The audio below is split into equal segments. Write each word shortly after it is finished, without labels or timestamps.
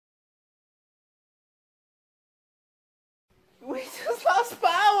We just lost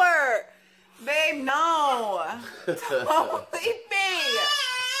power. Babe, no. Don't leave me.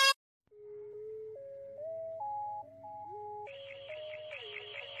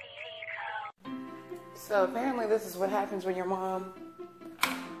 So apparently this is what happens when your mom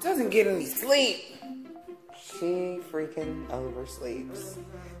doesn't get any sleep. She freaking oversleeps.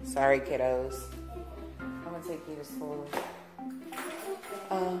 Sorry, kiddos. I'm gonna take you to school.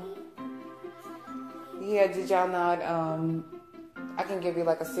 Yeah, did y'all not, I can give you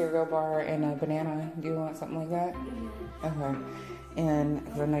like a cereal bar and a banana. Do you want something like that? Okay. And,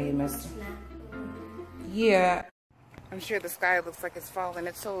 cause I know you missed. Yeah. I'm sure the sky looks like it's falling.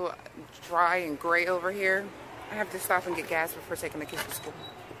 It's so dry and gray over here. I have to stop and get gas before taking the kids to school.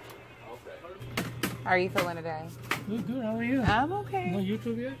 How are you feeling today? Good, how are you? I'm okay. No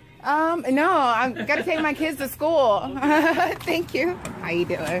YouTube yet? No, I'm gotta take my kids to school. Thank you. How you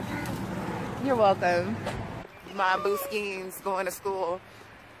doing? You're welcome. My boo schemes going to school.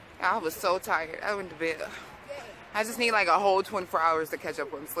 I was so tired. I went to bed. I just need like a whole 24 hours to catch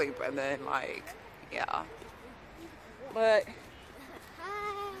up on sleep, and then like, yeah. But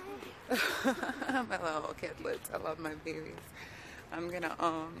my little kidlets, I love my babies. I'm gonna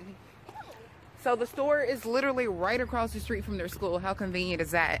so the store is literally right across the street from their school. How convenient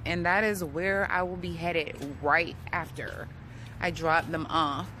is that? And that is where I will be headed right after I drop them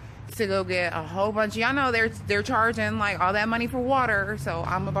off to go get a whole bunch. Y'all know they're charging like all that money for water, so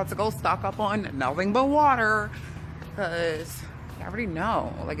I'm about to go stock up on nothing but water, because I already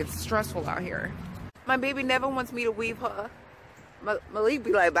know, like, it's stressful out here. My baby never wants me to weave her. Malik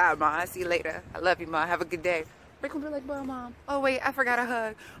be like, bye, Ma. I'll see you later. I love you, Ma. Have a good day. Rick will be like, bye, Mom. Oh, wait, I forgot a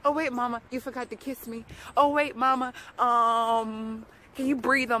hug. Oh, wait, Mama, you forgot to kiss me. Oh, wait, Mama, can you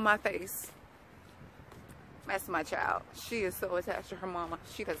breathe on my face? That's my child. She is so attached to her mama.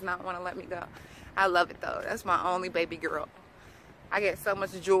 She does not want to let me go. I love it, though. That's my only baby girl. I get so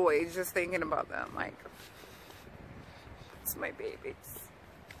much joy just thinking about them. Like, it's my babies.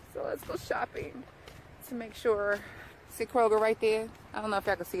 So let's go shopping to make sure. See Kroger right there? I don't know if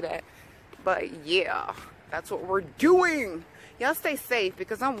y'all can see that. But yeah, that's what we're doing. Y'all stay safe,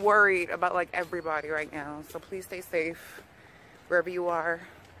 because I'm worried about like everybody right now. So please stay safe wherever you are.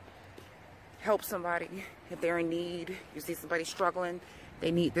 Help somebody if they're in need. You see somebody struggling,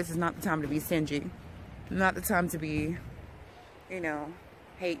 this is not the time to be stingy. Not the time to be, you know,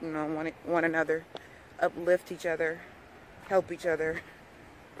 hating on one another. Uplift each other. Help each other.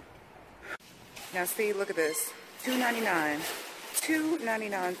 Now see, look at this. $2.99.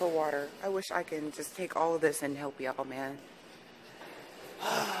 $2.99 for water. I wish I can just take all of this and help y'all, man.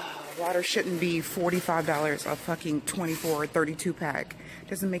 Water shouldn't be $45 a fucking 24 or 32 pack.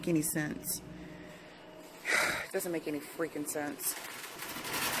 Doesn't make any sense. Doesn't make any freaking sense.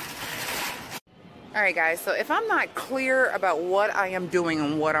 Alright guys, so if I'm not clear about what I am doing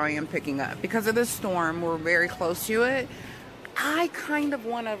and what I am picking up, because of this storm, we're very close to it, I kind of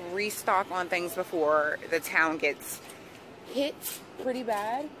want to restock on things before the town gets hit pretty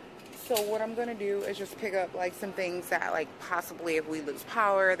bad. So what I'm going to do is just pick up like some things that like possibly if we lose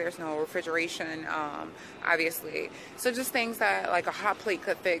power, there's no refrigeration, obviously. So just things that like a hot plate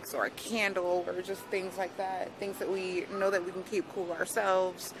could fix, or a candle, or just things like that. Things that we know that we can keep cool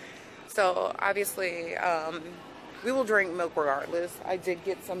ourselves. So obviously we will drink milk regardless. I did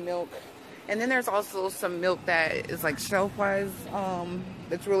get some milk. And then there's also some milk that is like shelf-wise,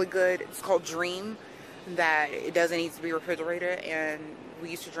 that's really good. It's called Dream, that it doesn't need to be refrigerated, and we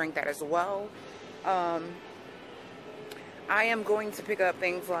used to drink that as well. I am going to pick up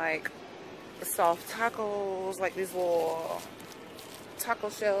things like soft tacos, like these little taco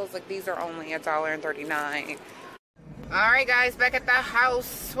shells. Like these are only $1.39. Alright guys, back at the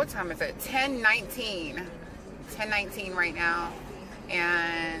house. What time is it? 10:19. 10:19 right now.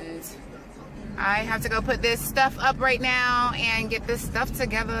 And I have to go put this stuff up right now and get this stuff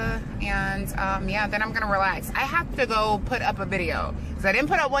together, and yeah, then I'm gonna relax. I have to go put up a video because I didn't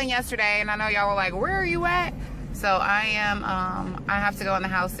put up one yesterday, and I know y'all were like, where are you at? So I am I have to go in the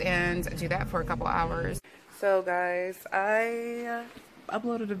house and do that for a couple hours. So guys, I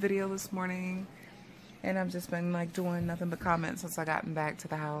uploaded a video this morning, and I've just been like doing nothing but comments since I gotten back to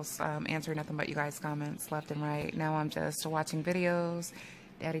the house, answering nothing but you guys' comments left and right. Now I'm just watching videos.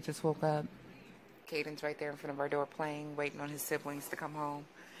 Daddy just woke up. Caden's right there in front of our door playing, waiting on his siblings to come home.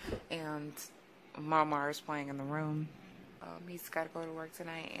 And Mama is playing in the room. He's got to go to work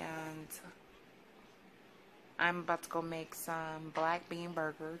tonight, and I'm about to go make some black bean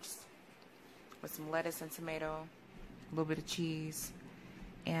burgers with some lettuce and tomato, a little bit of cheese,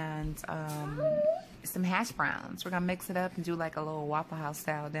 and some hash browns. We're going to mix it up and do like a little Waffle House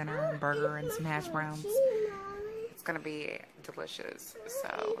style dinner, and burger and some hash browns. It's gonna be delicious.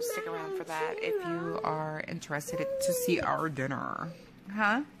 So stick around for that if you are interested to see our dinner.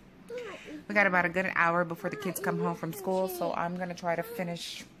 Huh? We got about a good hour before the kids come home from school, so I'm gonna try to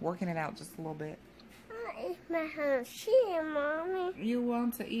finish working it out just a little bit. I eat macaroni and cheese, Mommy. You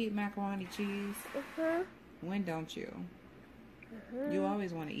want to eat macaroni cheese? When don't you? You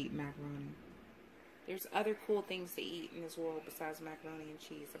always want to eat macaroni. There's other cool things to eat in this world besides macaroni and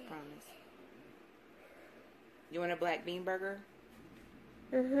cheese, I promise. You want a black bean burger?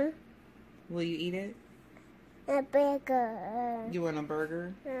 Will you eat it? A burger. You want a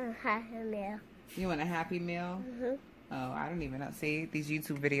burger? Happy Meal. You want a Happy Meal? Oh, I don't even know. See, these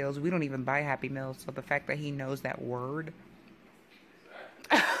YouTube videos, we don't even buy Happy Meals. So the fact that he knows that word.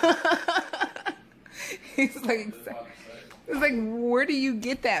 He's like, it's like, where do you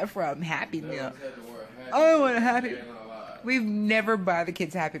get that from? Happy Meal. Oh, I want a Happy Meal. We've never buy the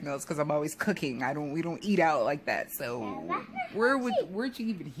kids Happy Meals because I'm always cooking. We don't eat out like that. So where'd you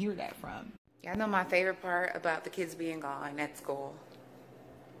even hear that from? Yeah, I know my favorite part about the kids being gone at school.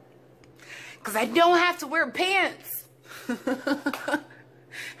 Because I don't have to wear pants.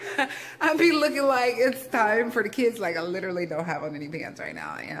 I be looking like it's time for the kids. Like, I literally don't have on any pants right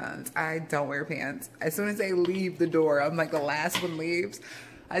now. And I don't wear pants. As soon as they leave the door, I'm like the last one leaves.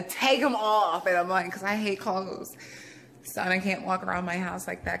 I take them off. And I'm like, because I hate clothes. So I can't walk around my house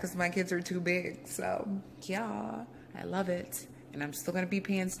like that because my kids are too big. So, yeah, I love it. And I'm still going to be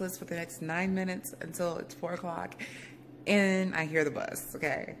pantsless for the next 9 minutes until it's 4 o'clock. And I hear the bus,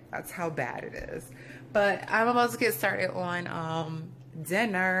 okay? That's how bad it is. But I'm about to get started on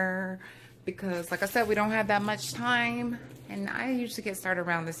dinner because, like I said, we don't have that much time. And I usually get started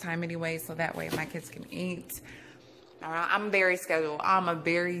around this time anyway, so that way my kids can eat. I'm very scheduled. I'm a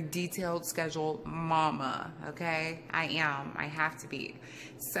very detailed, scheduled mama, okay? I am. I have to be.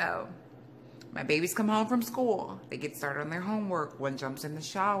 So my babies come home from school. They get started on their homework. One jumps in the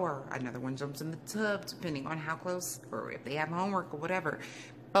shower. Another one jumps in the tub, depending on how close or if they have homework or whatever.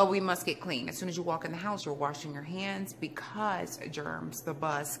 But we must get clean. As soon as you walk in the house, you're washing your hands because germs, the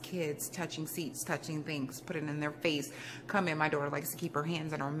bus, kids, touching seats, touching things, putting in their face. Come in. My daughter likes to keep her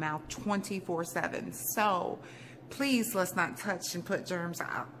hands in her mouth 24/7. So please, let's not touch and put germs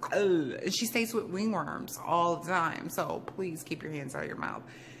out. She stays with ringworms all the time. So please keep your hands out of your mouth.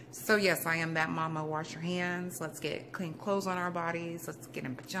 So yes, I am that mama. Wash your hands. Let's get clean clothes on our bodies. Let's get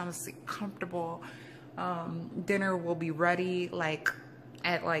in pajamas, get comfortable. Dinner will be ready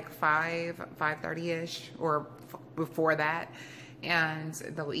at 5:30ish or before that. And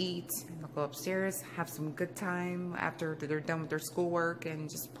they'll eat, they'll go upstairs, have some good time after they're done with their schoolwork and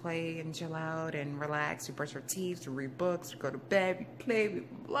just play and chill out and relax. We brush our teeth, we read books, we go to bed, we play, we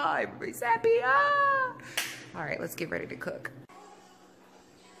blah, everybody's happy. Ah! All right, let's get ready to cook.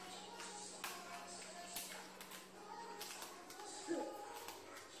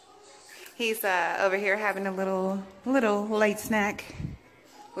 He's over here having a little light snack.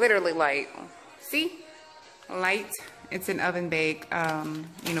 Literally light. See? Light. It's an oven bake.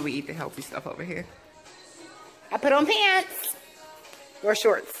 You know, we eat the healthy stuff over here. I put on pants or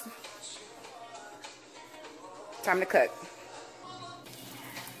shorts. Time to cook.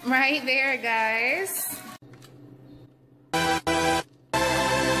 Right there, guys.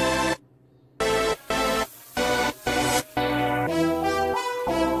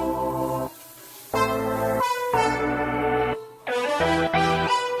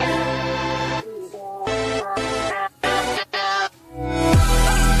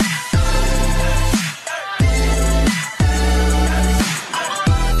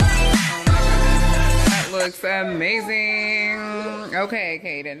 Looks amazing. Okay,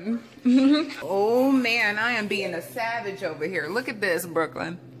 Kaden. Oh man, I am being a savage over here. Look at this,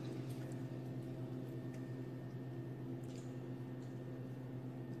 Brooklyn.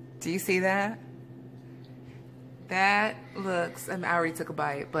 Do you see that? That looks, I already took a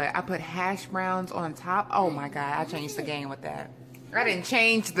bite, but I put hash browns on top. Oh my God, I changed the game with that. I didn't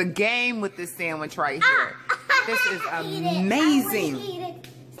change the game with this sandwich right here. This is amazing.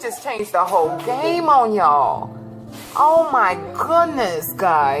 Just changed the whole game on y'all. Oh my goodness,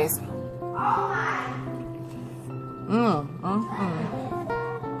 guys.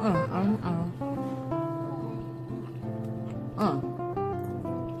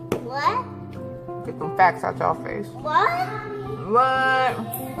 What? Get them facts out y'all face. What? What?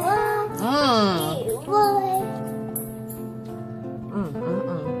 What?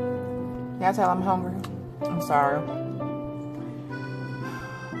 Y'all tell I'm hungry. I'm sorry.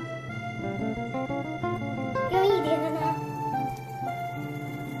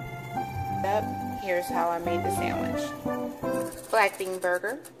 Here's how I made the sandwich. black bean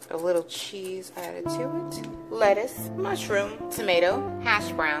burger, a little cheese added to it, lettuce, mushroom, tomato,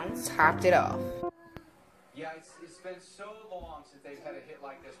 hash browns, topped it off. Yeah, it's been so long since they've had a hit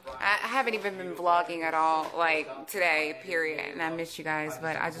like this, Brian. I haven't even been vlogging at all, like today, period, and I miss you guys,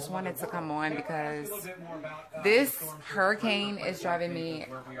 but I just wanted to come on because this hurricane is driving me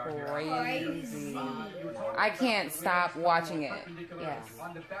crazy. I can't stop watching it. Yes.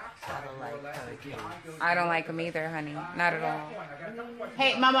 I don't like them either, honey. Not at all.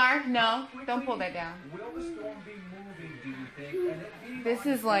 Hey, Mamar, no, don't pull that down. This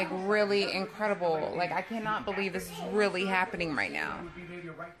is like really incredible. Like, I cannot believe this is really happening right now.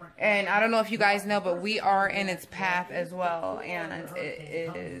 And I don't know if you guys know, but we are in its path as well. And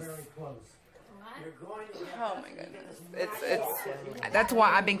it is, oh my goodness. It's that's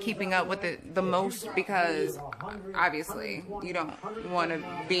why I've been keeping up with it the most, because obviously you don't want to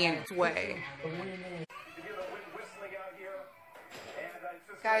be in its way.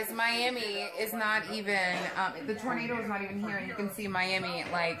 Guys, Miami is not even, the tornado is not even here, and you can see Miami,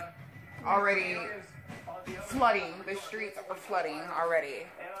 like, already flooding. The streets are flooding already.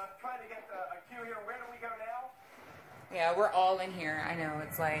 Yeah, we're all in here. I know,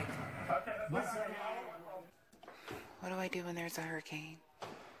 it's like, what do I do when there's a hurricane?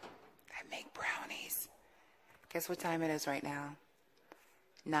 I make brownies. Guess what time it is right now?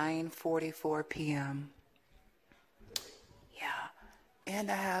 9:44 p.m. Yeah.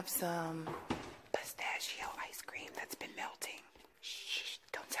 And I have some pistachio ice cream that's been melting. Shh,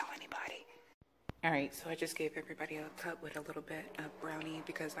 don't tell anybody. All right, so I just gave everybody a cup with a little bit of brownie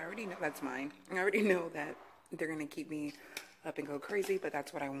because I already know that's mine. I already know that they're going to keep me up and go crazy, but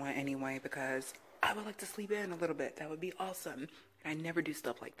that's what I want anyway because I would like to sleep in a little bit. That would be awesome. I never do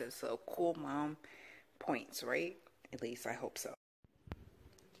stuff like this, so cool mom points, right? At least I hope so.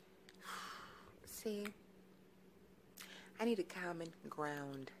 See? I need a common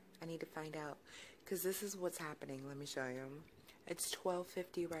ground. I need to find out, because this is what's happening. Let me show you. It's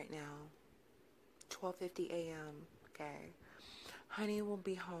 12:50 right now. 12:50 a.m. Okay. Honey will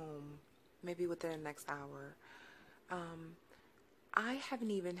be home maybe within the next hour. I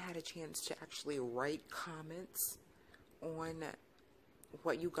haven't even had a chance to actually write comments on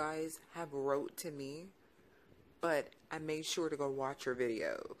what you guys have wrote to me, but I made sure to go watch your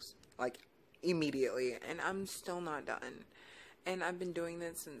videos, like, immediately, and I'm still not done. And I've been doing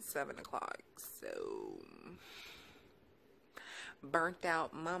this since 7 o'clock, so burnt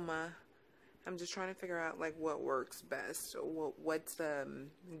out mama. I'm just trying to figure out, like, what works best, or what's the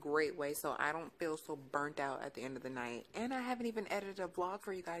great way so I don't feel so burnt out at the end of the night. And I haven't even edited a vlog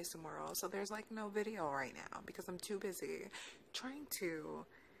for you guys tomorrow, so there's, like, no video right now because I'm too busy trying to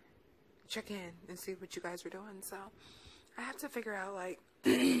check in and see what you guys are doing. So I have to figure out, like,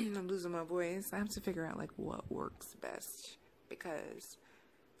 I'm losing my voice. I have to figure out, like, what works best, because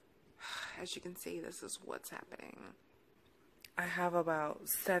as you can see, this is what's happening. I have about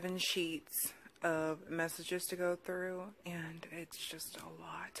 7 sheets of messages to go through, and it's just a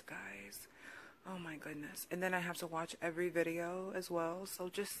lot, guys. Oh my goodness. And then I have to watch every video as well, so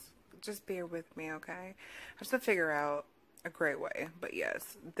just bear with me, okay? I have to figure out a great way. But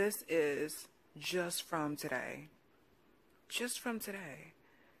yes, this is just from today. Just from today.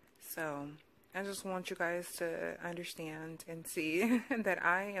 So I just want you guys to understand and see that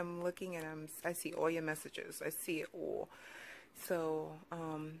I am looking at them. I see all your messages. I see it all. So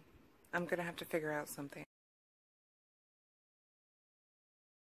I'm gonna have to figure out something.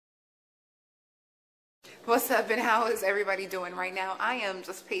 What's up, and how is everybody doing right now? I am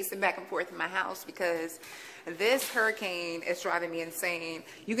just pacing back and forth in my house because this hurricane is driving me insane.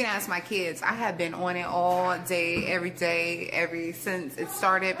 You can ask my kids. I have been on it all day, ever since it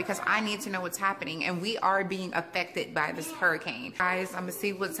started, because I need to know what's happening, and we are being affected by this hurricane. Guys, I'm gonna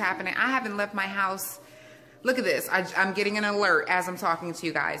see what's happening. I haven't left my house. Look at this. I'm getting an alert as I'm talking to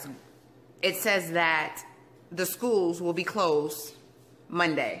you guys. It says that the schools will be closed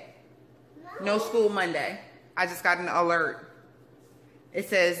Monday. No school Monday. I just got an alert. It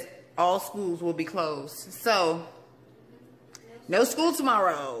says all schools will be closed. So, no school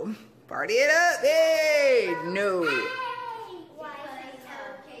tomorrow. Party it up. Hey, no.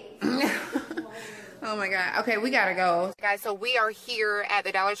 Oh my God. Okay, we gotta go. Guys, so we are here at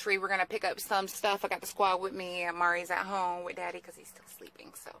the Dollar Tree. We're gonna pick up some stuff. I got the squad with me. Mari's at home with Daddy because he's still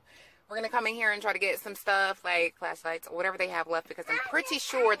sleeping. So we're gonna come in here and try to get some stuff like flashlights or whatever they have left, because I'm pretty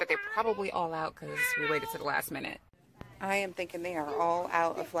sure that they're probably all out because we waited to the last minute. I am thinking they are all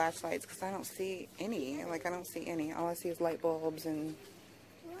out of flashlights because I don't see any. Like, I don't see any. All I see is light bulbs and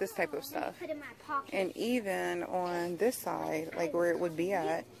this type of stuff. And even on this side, like where it would be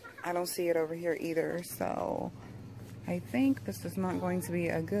at, I don't see it over here either. So I think this is not going to be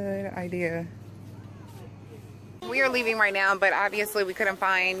a good idea. We are leaving right now, but obviously we couldn't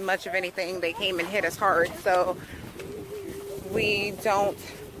find much of anything. They came and hit us hard, so we don't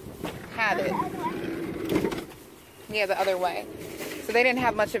have it. Yeah, the other way. So they didn't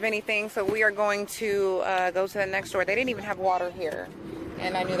have much of anything, so we are going to go to the next store. They didn't even have water here,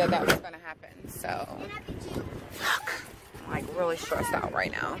 and I knew that that was going to happen, so fuck. I'm like really stressed out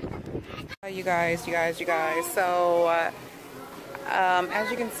right now. You guys. So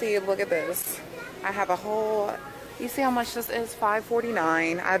as you can see, look at this. I have a whole, you see how much this is?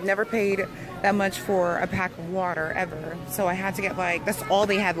 $5.49. I've never paid that much for a pack of water ever, so I had to get like, that's all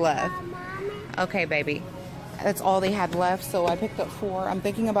they had left. Okay, baby. That's all they had left, so I picked up 4. I'm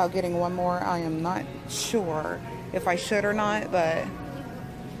thinking about getting one more. I am not sure if I should or not, but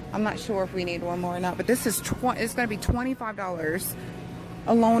I'm not sure if we need one more or not. But this is it's going to be $25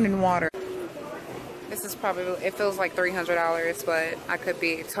 alone in water. This is probably, it feels like $300, but I could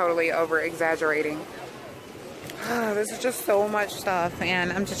be totally over exaggerating. This is just so much stuff,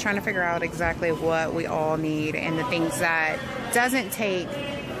 and I'm just trying to figure out exactly what we all need and the things that doesn't take,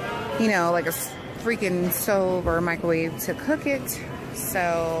 you know, like a freaking stove or a microwave to cook it.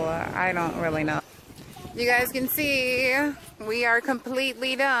 So I don't really know. You guys can see we are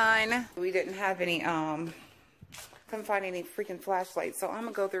completely done. We didn't have any couldn't find any freaking flashlights, so I'm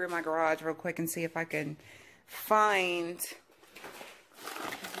gonna go through my garage real quick and see if I can find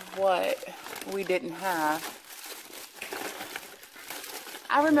what we didn't have.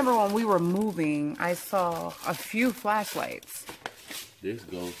 I remember when we were moving, I saw a few flashlights. This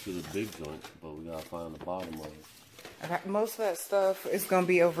goes to the big joint, but we gotta find the bottom of it. Okay, most of that stuff is gonna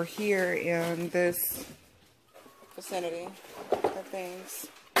be over here in this vicinity of things.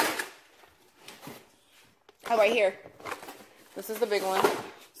 Oh, right here. This is the big one.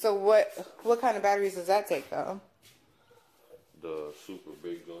 So what kind of batteries does that take though? The super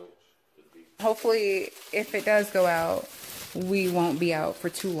big joints. Hopefully, if it does go out, we won't be out for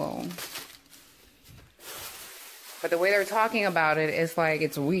too long. But the way they're talking about it is like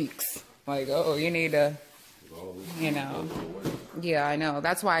it's weeks. Like, oh, you need to, you know. Yeah, I know.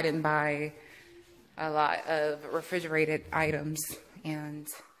 That's why I didn't buy a lot of refrigerated items. And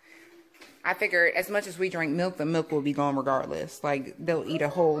I figured as much as we drink milk, the milk will be gone regardless. Like, they'll eat a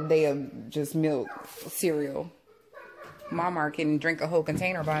whole day of just milk cereal. Mama can drink a whole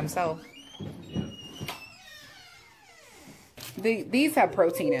container by himself. These have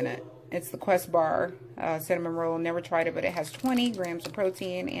protein in it. It's the Quest Bar cinnamon roll. Never tried it, but it has 20 grams of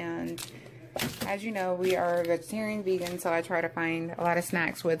protein. And as you know, we are vegetarian, vegan, so I try to find a lot of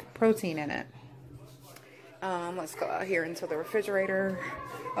snacks with protein in it. Let's go out here into the refrigerator.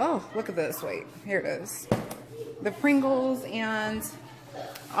 Oh, look at this. Wait, here it is. The Pringles and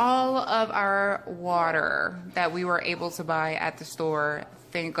all of our water that we were able to buy at the store.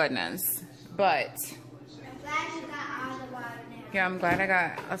 Thank goodness. But yeah, I'm glad I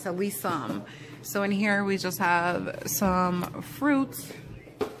got us at least some. So in here we just have some fruit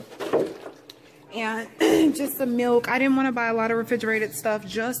and just some milk. I didn't want to buy a lot of refrigerated stuff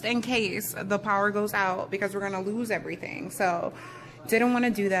just in case the power goes out because we're going to lose everything. So didn't want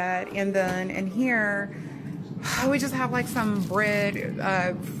to do that. And then in here we just have like some bread,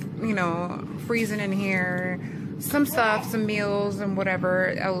 you know, freezing in here. Some stuff, some meals and whatever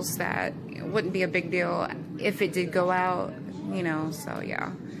else that wouldn't be a big deal if it did go out. You know, so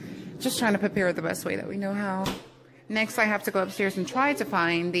yeah, just trying to prepare it the best way that we know how. Next, I have to go upstairs and try to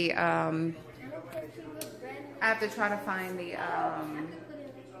find the, I have to try to find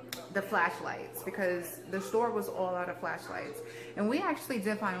the flashlights because the store was all out of flashlights. And we actually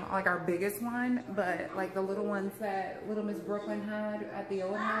did find like our biggest one, but like the little ones that Little Miss Brooklyn had at the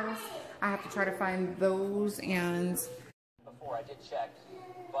old house, I have to try to find those. And before I did check,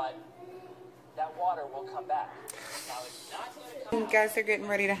 but that water will come back. Now it's not you guys are getting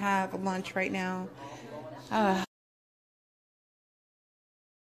ready to have lunch right now.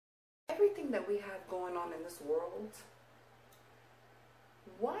 Everything that we have going on in this world,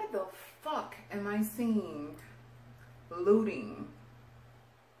 why the fuck am I seeing looting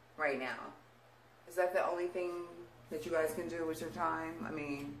right now? Is that the only thing that you guys can do with your time? I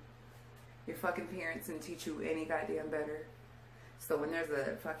mean, your fucking parents didn't teach you any goddamn better. So when there's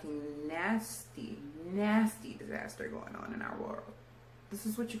a fucking nasty, nasty disaster going on in our world, this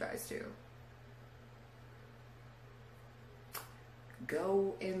is what you guys do.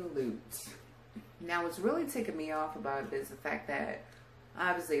 Go and loot. Now what's really taking me off about it is the fact that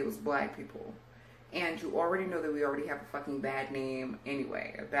obviously it was black people. And you already know that we already have a fucking bad name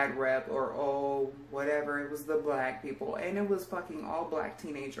anyway, a bad rep or oh, whatever. It was the black people and it was fucking all black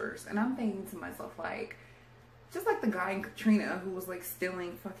teenagers. And I'm thinking to myself like, Just like the guy in Katrina who was like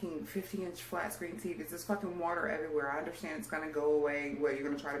stealing fucking 50-inch flat screen TVs. There's fucking water everywhere. I understand it's gonna go away, whether you're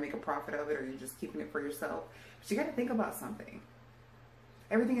gonna try to make a profit of it or you're just keeping it for yourself. But you gotta think about something.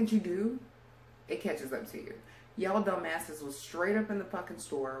 Everything that you do, it catches up to you. Y'all dumbasses was straight up in the fucking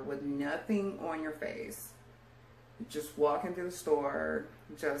store with nothing on your face. Just walking through the store,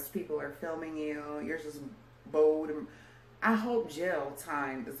 just people are filming you. You're just bold. I hope jail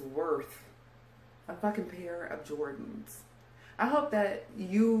time is worth a fucking pair of Jordans. I hope that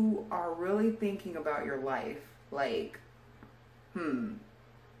you are really thinking about your life. Like, I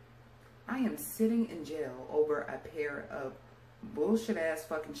am sitting in jail over a pair of bullshit ass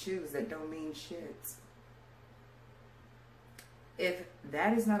fucking shoes that don't mean shit. If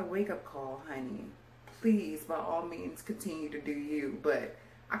that is not a wake up call, honey, please, by all means, continue to do you. But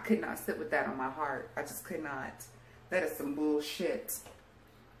I could not sit with that on my heart. I just could not. That is some bullshit.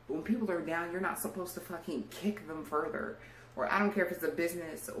 When people are down, you're not supposed to fucking kick them further. Or I don't care if it's a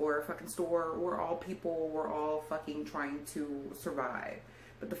business or a fucking store. We're all people. We're all fucking trying to survive.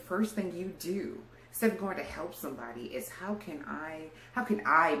 But the first thing you do, instead of going to help somebody, is how can I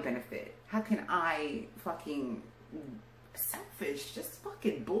benefit? How can I fucking selfish? Just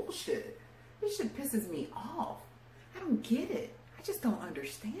fucking bullshit. This shit pisses me off. I don't get it. I just don't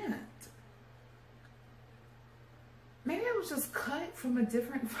understand. Maybe I was just cut from a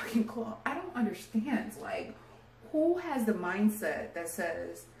different fucking cloth. I don't understand. Like, who has the mindset that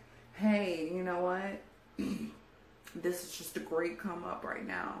says, hey, you know what? This is just a great come up right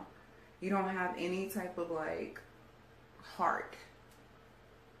now. You don't have any type of like heart.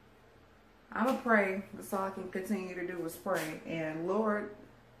 I'm gonna pray. That's all I can continue to do is pray. And Lord,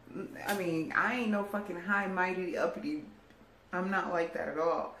 I mean, I ain't no fucking high, mighty, uppity. I'm not like that at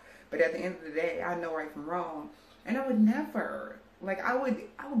all. But at the end of the day, I know right from wrong. And I would never, like, I would,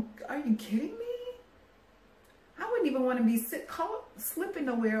 are you kidding me? I wouldn't even want to be slipping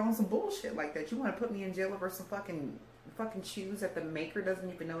nowhere on some bullshit like that. You want to put me in jail over some fucking shoes that the maker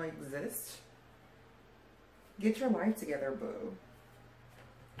doesn't even know exist? Get your life together, boo.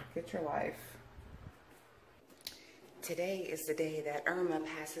 Get your life. Today is the day that Irma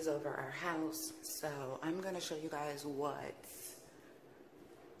passes over our house, so I'm going to show you guys what's,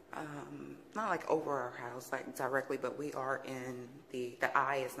 not like over our house, like directly, but we are in the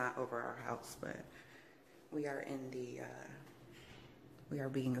eye is not over our house, but we are in the, we are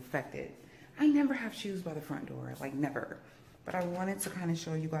being affected. I never have shoes by the front door, like never, but I wanted to kind of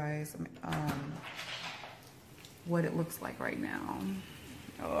show you guys, what it looks like right now.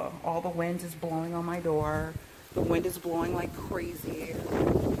 All the wind is blowing on my door. The wind is blowing like crazy.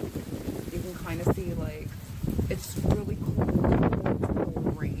 You can kind of see like it's really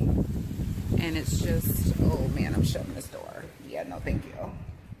cold rain. And it's just, oh man, I'm shutting this door. Yeah, no thank you.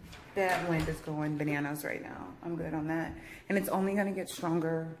 That wind is going bananas right now. I'm good on that. And it's only gonna get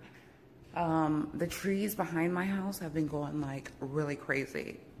stronger. The trees behind my house have been going like really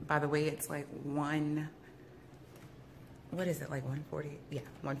crazy. By the way, it's like what is it, like 140? Yeah,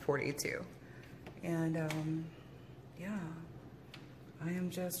 142. And yeah, I am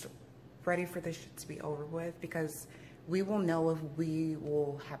just ready for this shit to be over with, because we will know if we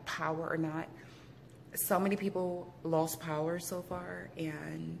will have power or not. So many people lost power so far,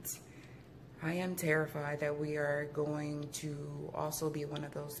 and I am terrified that we are going to also be one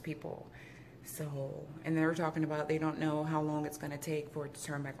of those people. So, and they're talking about they don't know how long it's going to take for it to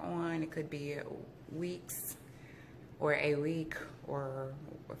turn back on. It could be weeks or a week or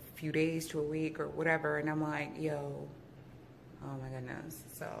a few days to a week or whatever. And I'm like, yo, oh my goodness.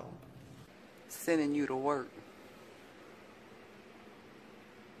 So, sending you to work.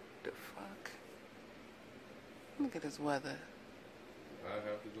 The fuck? Look at this weather. I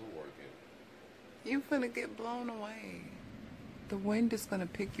have to go working. You finna get blown away. The wind is gonna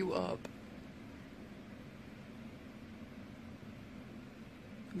pick you up.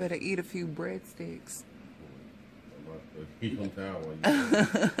 Better eat a few breadsticks.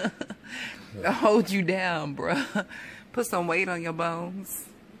 I'll hold you down, bruh. Put some weight on your bones.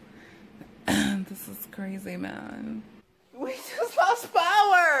 This is crazy, man. We just lost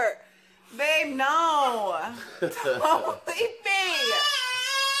power. Babe, no. Don't leave me.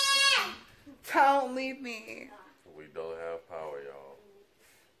 Don't leave me. We don't have power, y'all.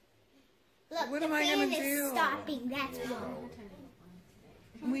 Look, What the am I fan gonna is do? stopping, that's wrong.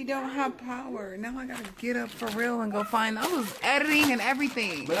 We don't have power. Now I gotta get up for real and go find. I was editing and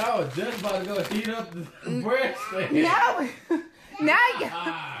everything. But I was just about to go heat up the breadstick. Now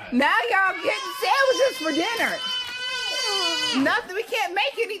y'all getting sandwiches for dinner. Nothing. We can't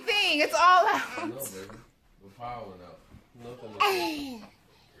make anything. It's all out. No, baby. We're powering out. Nothing to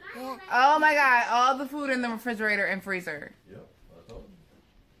do. Oh my God, all the food in the refrigerator and freezer. Yep, I told you.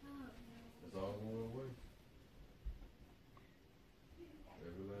 It's all going away.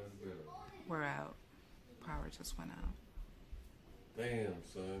 Every last bit of it. We're out. Power just went out. Damn,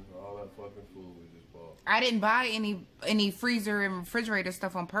 son, all that fucking food we just bought. I didn't buy any freezer and refrigerator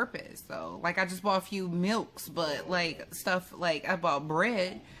stuff on purpose, though. Like, I just bought a few milks, but, like, stuff, like, I bought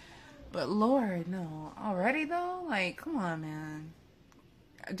bread. But, Lord, no. Already, though? Like, come on, man.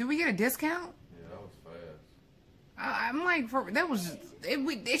 Do we get a discount? Yeah, that was fast. I'm like, that was just,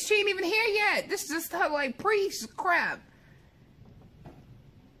 she ain't even here yet. This is just her, like, pre-crap.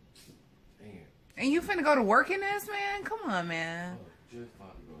 Damn. And you finna go to work in this, man? Come on, man. Oh, just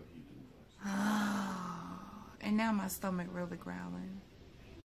about to go eat. And now my stomach really growling.